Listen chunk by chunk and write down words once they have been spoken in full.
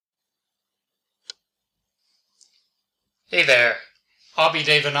Hey there, Abhi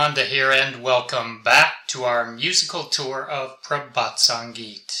Devananda here and welcome back to our musical tour of Prabhat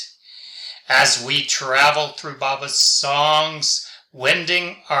Sangeet. As we travel through Baba's songs,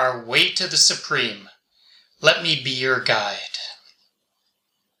 wending our way to the Supreme, let me be your guide.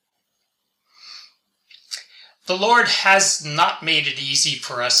 The Lord has not made it easy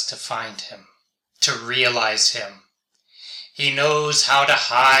for us to find Him, to realize Him. He knows how to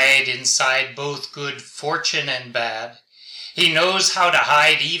hide inside both good fortune and bad. He knows how to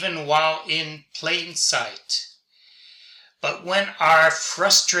hide even while in plain sight. But when our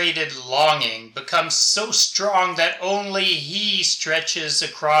frustrated longing becomes so strong that only He stretches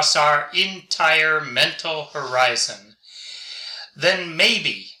across our entire mental horizon, then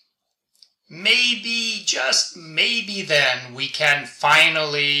maybe, just maybe then we can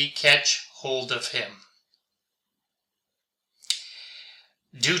finally catch hold of Him.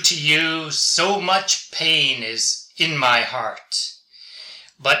 Due to you, so much pain is in my heart,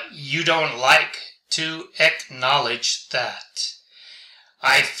 but you don't like to acknowledge that.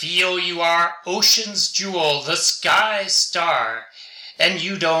 I feel you are ocean's jewel, the sky's star, and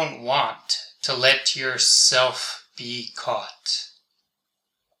you don't want to let yourself be caught.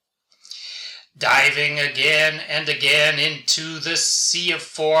 Diving again and again into the sea of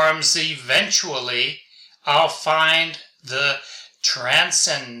forms, eventually I'll find the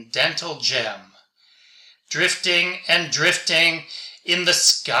transcendental gem. Drifting and drifting in the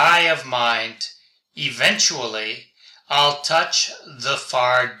sky of mind, eventually I'll touch the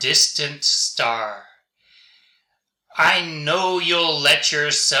far distant star. I know you'll let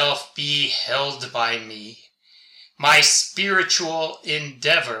yourself be held by me. My spiritual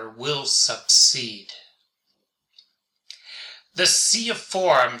endeavor will succeed. The sea of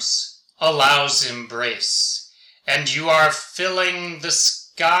forms allows embrace, and you are filling the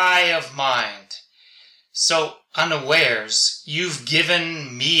sky of mind. So unawares, you've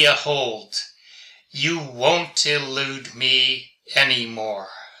given me a hold. You won't elude me anymore.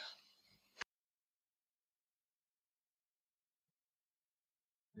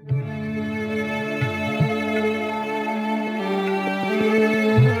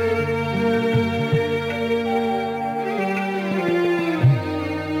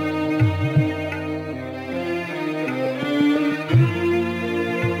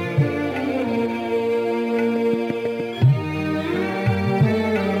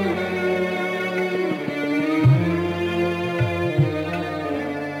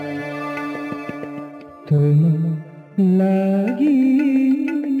 লাগি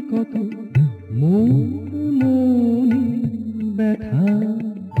কত মোর মনে ব্যথা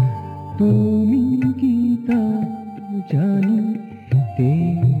তুমি কি তা জানিতে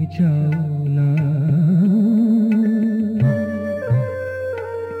চাও না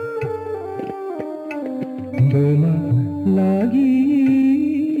তোমার লাগি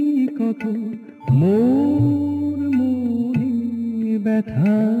কত মোর মনে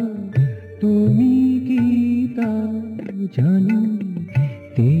ব্যথা তুমি কি তা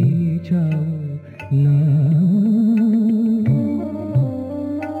জানিতে চাও না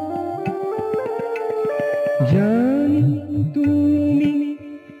জানি তুমি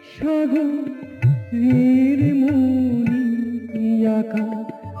সাগরের মনি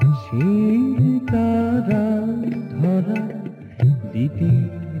আকাশের তারা ধরা দিতে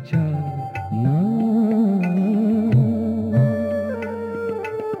চাও না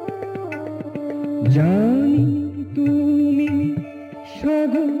জানি তুমি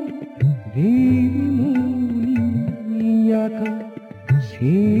সাগরের মনি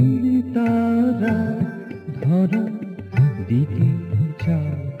আকাশের তারা ধরা দিতে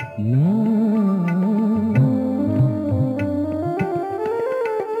চাও না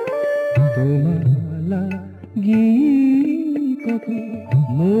তোমার লাগি কত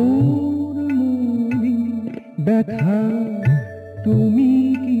মোর মনে ব্যথা তুমি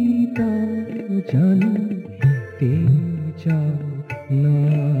কি তা জানিতে চাও না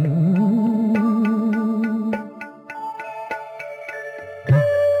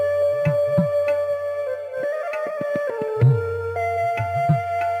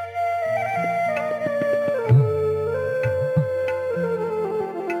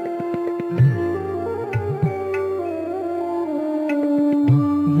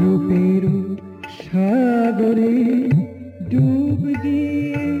রূপের সাগরে ডুব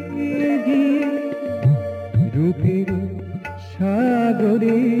দিয়ে রূপের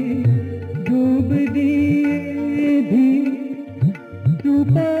সাগরে ডুব দিয়ে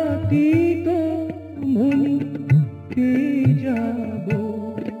রূপাতীত মনিতে যাব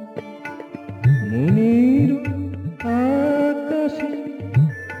মনের আকাশে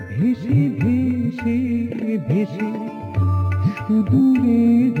ভেসে ভেসে ভেসে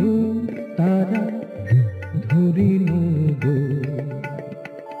সুদূরের তারা ধরে নেব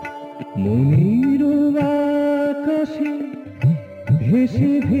মনের আকাশে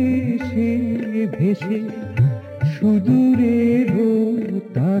ভেসে ভেসে ভেসে সুদূরের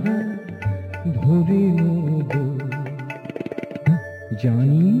তারা ধরে নেব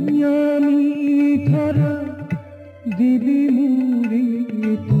জানি আমি তারা দেবে মোরে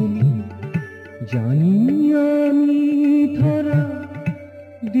তুমি জানি আমি তারা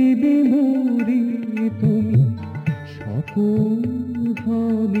দেবে মোরে তুমি সকল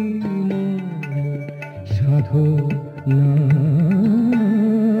হবে সাধনা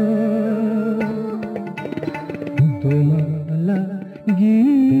তোমার লাগি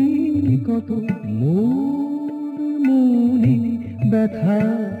কত মোর মনে ব্যথা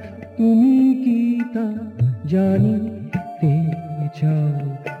তুমি কি তা জানিতে চাও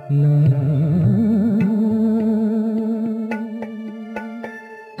না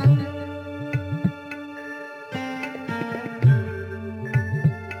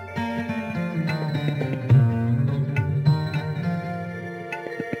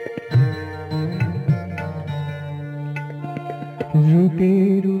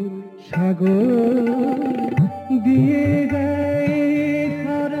রূপের সাগর দিয়ে গায়ে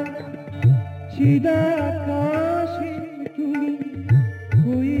ধারা চিদাকাশে তুমি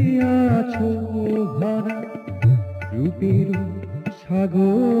হয়ে আছো ভরা রূপের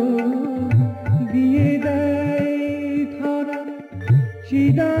সাগর দিয়ে গায়ে ধারা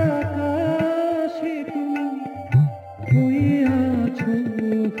চিদাকাশে তুমি হয়ে আছো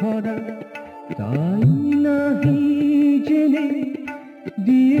ভরা তাই নাহি জেনে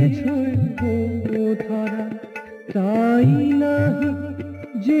দিয়েছ ধরা তাই নাহি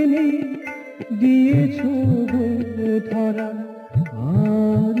জেনে দিয়েছ ধরা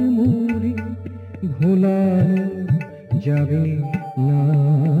আর মোরে ভোলানো যাবে না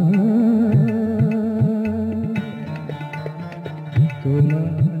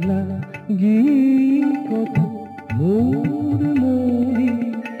তোমার লাগি কত মোর মনে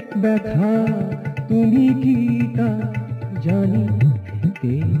ব্যথা তুমি কি তা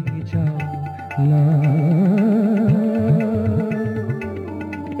জানিতে চাও না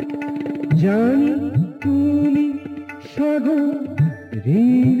জানি তুমি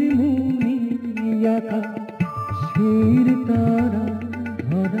সাগরের মনি আকাশের তারা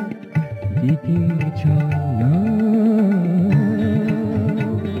ধরা দিতে চাও না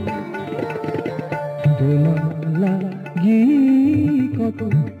তোমার লাগি কত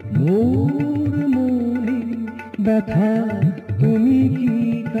মোর মনে ব্যথা তুমি কি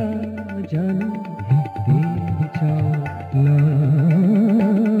তা জানিতে চাও না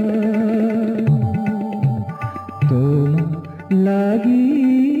তোমার লাগি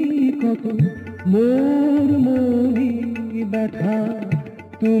কত মোর মনে ব্যথা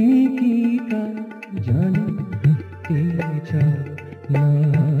তুমি কি তা জানিতে চাও না